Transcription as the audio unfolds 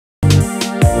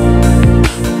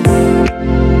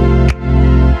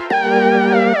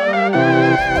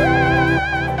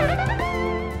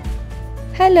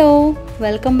Hello,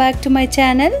 welcome back to my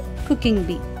channel cooking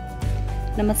B.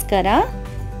 ನಮಸ್ಕಾರ.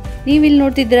 ನೀವಿಲ್ಲಿ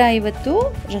ನೋಡ್ತಿದ್ದೀರಾ ಇವತ್ತು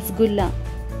ರಸಗುಲ್ಲ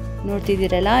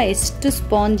ನೋಡ್ತಿದ್ದೀರಲ್ಲ, ಎಷ್ಟು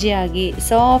ಸ್ಪಾಂಜಿಯಾಗಿ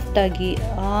ಸಾಫ್ಟಾಗಿ,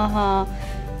 ಆಹಾ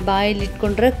ಬಾಯಲ್ಲಿ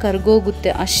ಇಟ್ಕೊಂಡ್ರೆ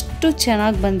ಕರ್ಗೋಗುತ್ತೆ, ಅಷ್ಟು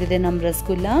ಚೆನ್ನಾಗಿ ಬಂದಿದೆ ನಮ್ಮ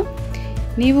ರಸಗುಲ್ಲ.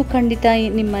 ನೀವು ಖಂಡಿತ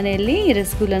ನಿಮ್ಮ ಮನೆಯಲ್ಲಿ ಈ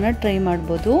ರಸಗುಲ್ಲನ ಟ್ರೈ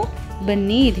ಮಾಡ್ಬೋದು.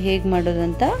 ಬನ್ನಿ ಇದು ಹೇಗೆ ಮಾಡೋದು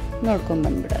ಅಂತ ನೋಡ್ಕೊಂಡು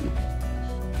ಬಂದ್ಬಿಡೋಣ.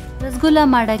 ರಸಗುಲ್ಲ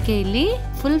ಮಾಡೋಕ್ಕೆ ಇಲ್ಲಿ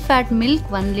ಫುಲ್ ಫ್ಯಾಟ್ ಮಿಲ್ಕ್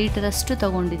 1 ಲೀಟರಷ್ಟು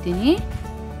ತೊಗೊಂಡಿದ್ದೀನಿ.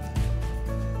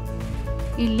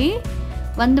 ಇಲ್ಲಿ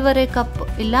 1.5 ಕಪ್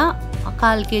ಇಲ್ಲ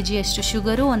 1/4 kg ಅಷ್ಟು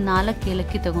ಶುಗರು, ಒಂದು 4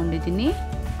 ಏಲಕ್ಕಿ ತೊಗೊಂಡಿದ್ದೀನಿ.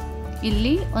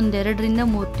 ಇಲ್ಲಿ 2ರಿಂದ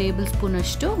 3 ಟೇಬಲ್ ಸ್ಪೂನ್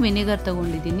ಅಷ್ಟು ವಿನೆಗರ್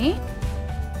ತೊಗೊಂಡಿದ್ದೀನಿ.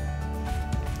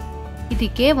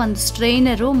 ಇದಕ್ಕೆ ಒಂದು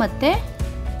ಸ್ಟ್ರೈನರು ಮತ್ತು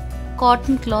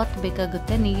ಕಾಟನ್ ಕ್ಲಾತ್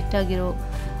ಬೇಕಾಗುತ್ತೆ, ನೀಟಾಗಿರೋ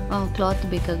ಕ್ಲಾತ್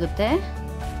ಬೇಕಾಗುತ್ತೆ.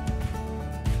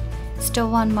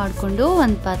 ಸ್ಟವ್ ಆನ್ ಮಾಡಿಕೊಂಡು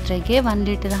ಒಂದು ಪಾತ್ರೆಗೆ 1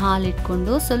 ಲೀಟರ್ ಹಾಲು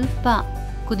ಇಟ್ಕೊಂಡು ಸ್ವಲ್ಪ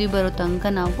ಕುದಿ ಬರೋ ತನಕ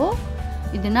ನಾವು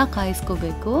ಇದನ್ನು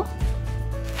ಕಾಯಿಸ್ಕೋಬೇಕು.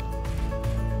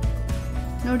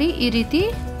 ನೋಡಿ, ಈ ರೀತಿ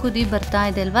ಕುದಿ ಬರ್ತಾ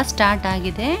ಇದೆ ಅಲ್ವಾ, ಸ್ಟಾರ್ಟ್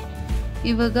ಆಗಿದೆ.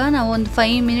 ಇವಾಗ ನಾವು ಒಂದು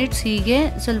 5 ಮಿನಿಟ್ಸ್ ಹೀಗೆ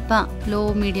ಸ್ವಲ್ಪ ಲೋ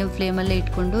ಮೀಡಿಯಮ್ ಫ್ಲೇಮಲ್ಲೇ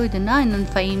ಇಟ್ಕೊಂಡು ಇದನ್ನು ಇನ್ನೊಂದು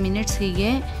 5 ಮಿನಿಟ್ಸ್ ಹೀಗೆ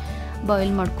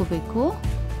ಬಾಯ್ಲ್ ಮಾಡ್ಕೋಬೇಕು.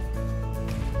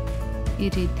 ಈ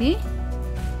ರೀತಿ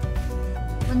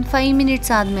ಒಂದು 5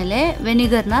 ಮಿನಿಟ್ಸ್ ಆದಮೇಲೆ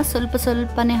ವೆನಿಗರ್ನ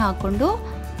ಸ್ವಲ್ಪನೇ ಹಾಕ್ಕೊಂಡು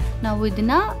ನಾವು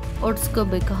ಇದನ್ನು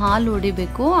ಒಡಿಸ್ಕೋಬೇಕು, ಹಾಲು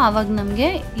ಹೊಡಿಬೇಕು. ಆವಾಗ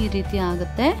ನಮಗೆ ಈ ರೀತಿ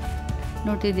ಆಗುತ್ತೆ.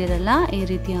 ನೋಡ್ತಿದ್ದೀರಲ್ಲ, ಈ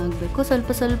ರೀತಿ ಆಗಬೇಕು.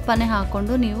 ಸ್ವಲ್ಪನೇ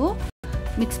ಹಾಕ್ಕೊಂಡು ನೀವು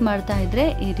ಮಿಕ್ಸ್ ಮಾಡ್ತಾ ಇದ್ದರೆ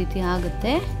ಈ ರೀತಿ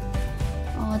ಆಗುತ್ತೆ.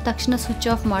 ತಕ್ಷಣ ಸ್ವಿಚ್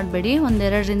ಆಫ್ ಮಾಡಬೇಡಿ,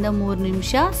 1-2ರಿಂದ 3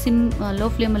 ನಿಮಿಷ ಲೋ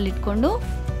ಫ್ಲೇಮಲ್ಲಿ ಇಟ್ಕೊಂಡು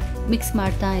ಮಿಕ್ಸ್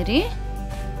ಮಾಡ್ತಾ ಇರಿ.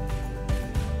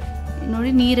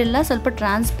 ನೋಡಿ, ನೀರೆಲ್ಲ ಸ್ವಲ್ಪ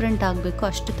ಟ್ರಾನ್ಸ್ಪರೆಂಟ್ ಆಗಬೇಕು,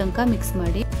 ಅಷ್ಟು ತನಕ ಮಿಕ್ಸ್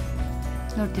ಮಾಡಿ.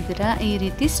 ನೋಡ್ತಿದ್ದೀರಾ, ಈ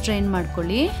ರೀತಿ ಸ್ಟ್ರೈನ್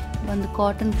ಮಾಡ್ಕೊಳ್ಳಿ. ಒಂದು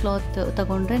ಕಾಟನ್ ಕ್ಲಾತ್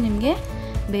ತಗೊಂಡ್ರೆ ನಿಮಗೆ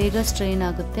ಬೇಗ ಸ್ಟ್ರೈನ್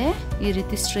ಆಗುತ್ತೆ. ಈ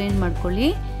ರೀತಿ ಸ್ಟ್ರೈನ್ ಮಾಡ್ಕೊಳ್ಳಿ.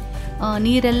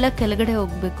 ನೀರೆಲ್ಲ ಕೆಳಗಡೆ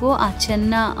ಹೋಗಬೇಕು.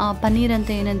 ಆ ಪನ್ನೀರ್ ಅಂತ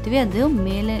ಏನಂತೀವಿ ಅದು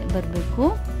ಮೇಲೆ ಬರಬೇಕು.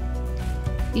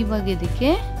 ಇವಾಗ ಇದಕ್ಕೆ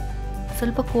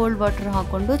ಸ್ವಲ್ಪ ಕೋಲ್ಡ್ ವಾಟರ್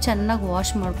ಹಾಕ್ಕೊಂಡು ಚೆನ್ನಾಗಿ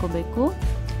ವಾಶ್ ಮಾಡ್ಕೋಬೇಕು.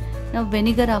 ನಾವು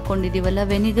ವೆನಿಗರ್ ಹಾಕ್ಕೊಂಡಿದ್ದೀವಲ್ಲ,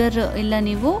 ವೆನಿಗರ್ ಇಲ್ಲ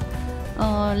ನೀವು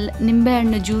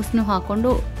ನಿಂಬೆಹಣ್ಣು ಜ್ಯೂಸ್ನು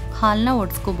ಹಾಕ್ಕೊಂಡು ಹಾಲನ್ನ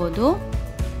ಒಡಿಸ್ಕೋಬೋದು.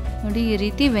 ನೋಡಿ, ಈ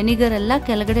ರೀತಿ ವೆನಿಗರ್ ಎಲ್ಲ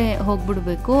ಕೆಳಗಡೆ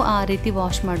ಹೋಗ್ಬಿಡ್ಬೇಕು, ಆ ರೀತಿ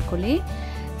ವಾಶ್ ಮಾಡ್ಕೊಳ್ಳಿ.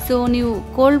 ಸೊ ನೀವು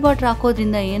ಕೋಲ್ಡ್ ವಾಟರ್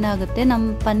ಹಾಕೋದ್ರಿಂದ ಏನಾಗುತ್ತೆ,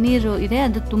 ನಮ್ಮ ಪನ್ನೀರು ಇದೆ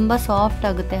ಅದು ತುಂಬ ಸಾಫ್ಟ್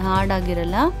ಆಗುತ್ತೆ, ಹಾರ್ಡ್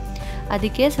ಆಗಿರಲ್ಲ.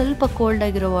 ಅದಕ್ಕೆ ಸ್ವಲ್ಪ ಕೋಲ್ಡ್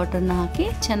ಆಗಿರೋ ವಾಟರ್ನ ಹಾಕಿ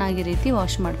ಚೆನ್ನಾಗಿ ರೀತಿ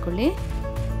ವಾಶ್ ಮಾಡ್ಕೊಳ್ಳಿ.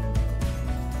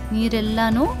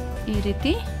 ನೀರೆಲ್ಲನೂ ಈ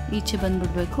ರೀತಿ ಈಚೆ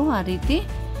ಬಂದ್ಬಿಡ್ಬೇಕು, ಆ ರೀತಿ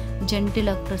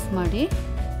ಜೆಂಟಿಲಾಗಿ ಪ್ರೆಸ್ ಮಾಡಿ.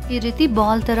 ಈ ರೀತಿ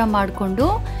ಬಾಲ್ ಥರ ಮಾಡಿಕೊಂಡು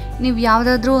ನೀವು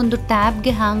ಯಾವುದಾದ್ರೂ ಒಂದು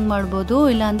ಟ್ಯಾಬ್ಗೆ ಹ್ಯಾಂಗ್ ಮಾಡ್ಬೋದು,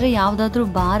 ಇಲ್ಲಾಂದರೆ ಯಾವುದಾದ್ರೂ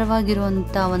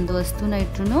ಭಾರವಾಗಿರುವಂಥ ಒಂದು ವಸ್ತುನ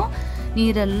ಇಟ್ರೂ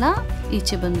ನೀರೆಲ್ಲ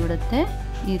ಈಚೆ ಬಂದ್ಬಿಡುತ್ತೆ.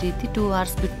 ಈ ರೀತಿ 2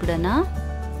 ಅವರ್ಸ್ ಬಿಟ್ಬಿಡೋಣ.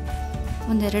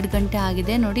 1-2 ಗಂಟೆ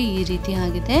ಆಗಿದೆ ನೋಡಿ, ಈ ರೀತಿ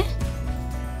ಆಗಿದೆ.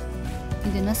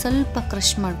 ಇದನ್ನು ಸ್ವಲ್ಪ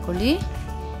ಕ್ರಷ್ ಮಾಡ್ಕೊಳ್ಳಿ.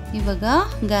 ಇವಾಗ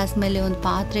ಗ್ಯಾಸ್ ಮೇಲೆ ಒಂದು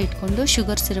ಪಾತ್ರೆ ಇಟ್ಕೊಂಡು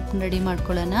ಶುಗರ್ ಸಿರಪ್ ರೆಡಿ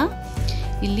ಮಾಡ್ಕೊಳ್ಳೋಣ.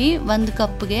 ಇಲ್ಲಿ 1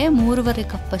 ಕಪ್ಗೆ 3.5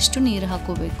 ಕಪ್ಪಷ್ಟು ನೀರು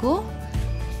ಹಾಕೋಬೇಕು.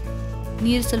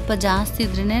 ನೀರು ಸ್ವಲ್ಪ ಜಾಸ್ತಿ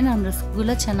ಇದ್ರೇ ನಮ್ಮ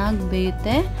ರಸಗುಲ್ಲ ಚೆನ್ನಾಗಿ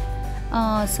ಬೇಯುತ್ತೆ,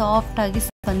 ಸಾಫ್ಟಾಗಿ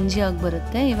ಸ್ಪಂಜಿಯಾಗಿ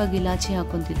ಬರುತ್ತೆ. ಇವಾಗ ಇಲಾಚಿ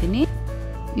ಹಾಕೊತಿದ್ದೀನಿ.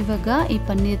 ಇವಾಗ ಈ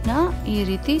ಪನ್ನೀರ್ನ ಈ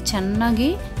ರೀತಿ ಚೆನ್ನಾಗಿ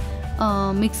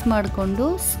ಮಿಕ್ಸ್ ಮಾಡಿಕೊಂಡು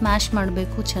ಸ್ಮ್ಯಾಶ್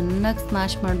ಮಾಡಬೇಕು, ಚೆನ್ನಾಗಿ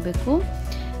ಸ್ಮ್ಯಾಶ್ ಮಾಡಬೇಕು.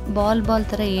 ಬಾಲ್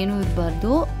ಥರ ಏನೂ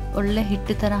ಇರಬಾರ್ದು, ಒಳ್ಳೆ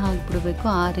ಹಿಟ್ಟು ಥರ ಹಾಕ್ಬಿಡ್ಬೇಕು,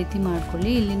 ಆ ರೀತಿ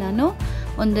ಮಾಡ್ಕೊಳ್ಳಿ. ಇಲ್ಲಿ ನಾನು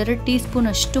 1-2 ಟೀ ಸ್ಪೂನ್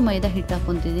ಅಷ್ಟು ಮೈದಾ ಹಿಟ್ಟು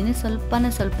ಹಾಕ್ಕೊತಿದ್ದೀನಿ.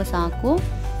 ಸ್ವಲ್ಪ ಸಾಕು,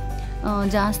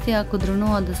 ಜಾಸ್ತಿ ಹಾಕಿದ್ರೂ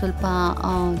ಅದು ಸ್ವಲ್ಪ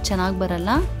ಚೆನ್ನಾಗಿ ಬರಲ್ಲ.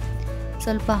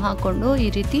 ಸ್ವಲ್ಪ ಹಾಕ್ಕೊಂಡು ಈ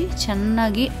ರೀತಿ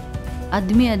ಚೆನ್ನಾಗಿ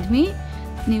ಅದ್ಮಿ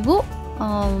ನೀವು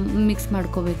ಮಿಕ್ಸ್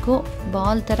ಮಾಡ್ಕೋಬೇಕು.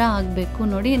 ಬಾಲ್ ಥರ ಆಗಬೇಕು.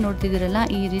 ನೋಡ್ತಿದ್ದೀರಲ್ಲ,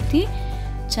 ಈ ರೀತಿ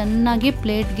ಚೆನ್ನಾಗಿ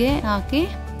ಪ್ಲೇಟ್ಗೆ ಹಾಕಿ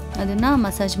ಅದನ್ನು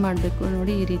ಮಸಾಜ್ ಮಾಡಬೇಕು.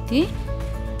 ನೋಡಿ, ಈ ರೀತಿ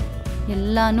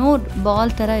ಎಲ್ಲನೂ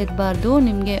ಬಾಲ್ ಥರ ಇರಬಾರ್ದು,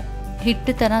 ನಿಮಗೆ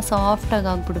ಹಿಟ್ಟು ಥರ ಸಾಫ್ಟಾಗಿ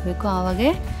ಆಗಿಬಿಡ್ಬೇಕು, ಆವಾಗೇ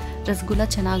ರಸಗುಲ್ಲ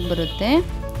ಚೆನ್ನಾಗಿ ಬರುತ್ತೆ.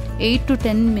 8 to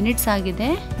 10 ಮಿನಿಟ್ಸ್ ಆಗಿದೆ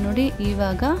ನೋಡಿ.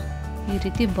 ಇವಾಗ ಈ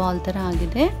ರೀತಿ ಬಾಲ್ ಥರ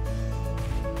ಆಗಿದೆ.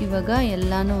 ಇವಾಗ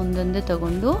ಎಲ್ಲನೂ ಒಂದೊಂದೇ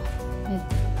ತಗೊಂಡು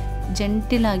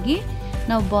ಜೆಂಟಿಲಾಗಿ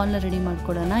ನಾವು ಬಾಲ್ನ ರೆಡಿ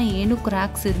ಮಾಡ್ಕೊಳ್ಳೋಣ. ಏನು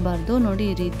ಕ್ರ್ಯಾಕ್ಸ್ ಇರಬಾರ್ದು. ನೋಡಿ,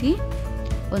 ಈ ರೀತಿ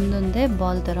ಒಂದೊಂದೇ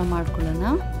ಬಾಲ್ ಥರ ಮಾಡ್ಕೊಳ್ಳೋಣ.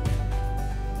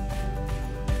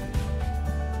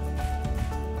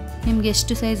 ನಿಮ್ಗೆ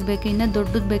ಎಷ್ಟು ಸೈಜ್ ಬೇಕು, ಇನ್ನು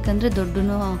ದೊಡ್ಡದು ಬೇಕಂದರೆ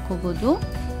ದೊಡ್ಡನೂ ಹಾಕೋಬೋದು.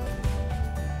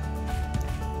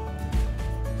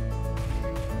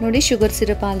 ನೋಡಿ, ಶುಗರ್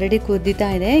ಸಿರಪ್ ಆಲ್ರೆಡಿ ಕುದೀತಾ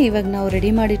ಇದೆ. ಇವಾಗ ನಾವು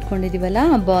ರೆಡಿ ಮಾಡಿ ಇಟ್ಕೊಂಡಿದ್ದೀವಲ್ಲ,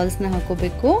 ಆ ಬಾಲ್ಸ್ನ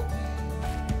ಹಾಕೋಬೇಕು.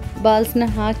 ಬಾಲ್ಸ್ನ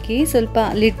ಹಾಕಿ ಸ್ವಲ್ಪ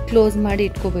ಲಿಡ್ ಕ್ಲೋಸ್ ಮಾಡಿ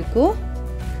ಇಟ್ಕೋಬೇಕು.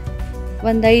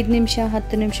 ಒಂದು 5 ನಿಮಿಷ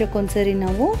 10 ನಿಮಿಷಕ್ಕೊಂದ್ಸರಿ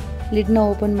ನಾವು ಲಿಡ್ನ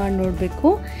ಓಪನ್ ಮಾಡಿ ನೋಡಬೇಕು.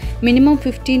 ಮಿನಿಮಮ್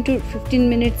 15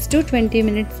 ಮಿನಿಟ್ಸ್ ಟು 20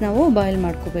 ಮಿನಿಟ್ಸ್ ನಾವು ಬಾಯ್ಲ್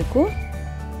ಮಾಡ್ಕೋಬೇಕು.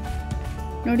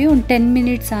 ನೋಡಿ, ಒಂದು 10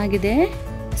 ಮಿನಿಟ್ಸ್ ಆಗಿದೆ.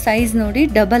 ಸೈಜ್ ನೋಡಿ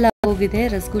ಡಬಲ್ ಆಗೋಗಿದೆ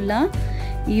ರಸಗುಲ್ಲ.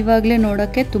 ಇವಾಗಲೇ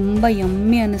ನೋಡೋಕ್ಕೆ ತುಂಬ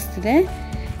ಯಮ್ಮಿ ಅನ್ನಿಸ್ತಿದೆ.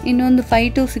 ಇನ್ನೊಂದು 5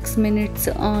 to 6 ಮಿನಿಟ್ಸ್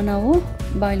ನಾವು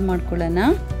ಬಾಯ್ಲ್ ಮಾಡ್ಕೊಳ್ಳೋಣ.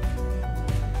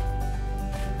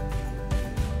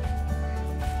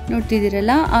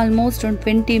 ನೋಡ್ತಿದ್ದೀರಲ್ಲ, ಆಲ್ಮೋಸ್ಟ್ ಒಂದು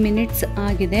 20 ಮಿನಿಟ್ಸ್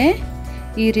ಆಗಿದೆ.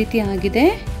 ಈ ರೀತಿ ಆಗಿದೆ,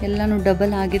 ಎಲ್ಲನೂ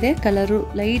ಡಬಲ್ ಆಗಿದೆ, ಕಲರು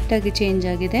ಲೈಟಾಗಿ ಚೇಂಜ್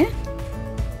ಆಗಿದೆ.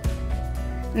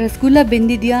 ರಸಗುಲ್ಲ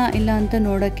ಬೆಂದಿದೆಯಾ ಇಲ್ಲ ಅಂತ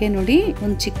ನೋಡೋಕ್ಕೆ ನೋಡಿ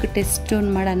ಒಂದು ಚಿಕ್ಕ ಟೆಸ್ಟ್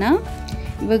ಮಾಡೋಣ.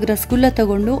 ಇವಾಗ ರಸಗುಲ್ಲ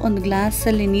ತಗೊಂಡು ಒಂದು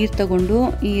ಗ್ಲಾಸಲ್ಲಿ ನೀರು ತಗೊಂಡು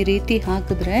ಈ ರೀತಿ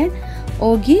ಹಾಕಿದ್ರೆ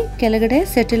ಹೋಗಿ ಕೆಳಗಡೆ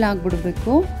ಸೆಟಲ್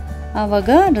ಆಗಿಬಿಡ್ಬೇಕು. ಆವಾಗ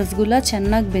ರಸಗುಲ್ಲ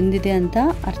ಚೆನ್ನಾಗಿ ಬೆಂದಿದೆ ಅಂತ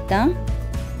ಅರ್ಥ.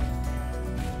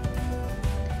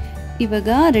 ಇವಾಗ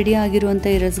ರೆಡಿ ಆಗಿರುವಂಥ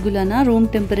ಈ ರಸಗುಲ್ಲನ ರೂಮ್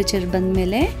ಟೆಂಪರೇಚರ್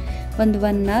ಬಂದಮೇಲೆ ಒಂದು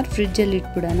 1 hour ಫ್ರಿಜ್ಜಲ್ಲಿ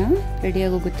ಇಟ್ಬಿಡೋಣ.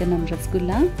 ರೆಡಿಯಾಗೋಗುತ್ತೆ ನಮ್ಮ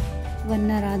ರಸಗುಲ್ಲ. 1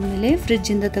 hour ಆದಮೇಲೆ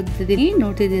ಫ್ರಿಜ್ಜಿಂದ ತೆಗ್ದಿದ್ದೀನಿ.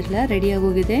 ನೋಡ್ತಿದ್ದೀರಲ್ಲ,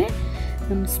 ರೆಡಿಯಾಗೋಗಿದೆ.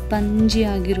 ನಮ್ಮ ಸ್ಪಂಜಿ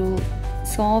ಆಗಿರೋ,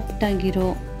 ಸಾಫ್ಟ್ ಆಗಿರೋ,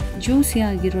 ಜ್ಯೂಸಿ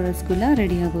ಆಗಿರೋ ರಸಗುಲ್ಲ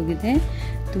ರೆಡಿಯಾಗೋಗಿದೆ.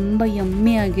 ತುಂಬ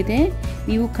ಯಮ್ಮಿ ಆಗಿದೆ.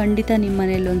 ನೀವು ಖಂಡಿತ ನಿಮ್ಮ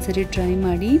ಮನೇಲಿ ಒಂದ್ಸರಿ ಟ್ರೈ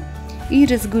ಮಾಡಿ. ಈ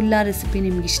ರಸಗುಲ್ಲ ರೆಸಿಪಿ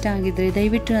ನಿಮ್ಗೆ ಇಷ್ಟ ಆಗಿದ್ದರೆ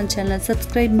ದಯವಿಟ್ಟು ನನ್ನ ಚಾನಲ್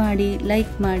ಸಬ್ಸ್ಕ್ರೈಬ್ ಮಾಡಿ,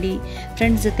 ಲೈಕ್ ಮಾಡಿ,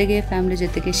 ಫ್ರೆಂಡ್ಸ್ ಜೊತೆಗೆ, ಫ್ಯಾಮಿಲಿ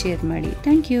ಜೊತೆಗೆ ಶೇರ್ ಮಾಡಿ.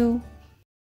 Thank you.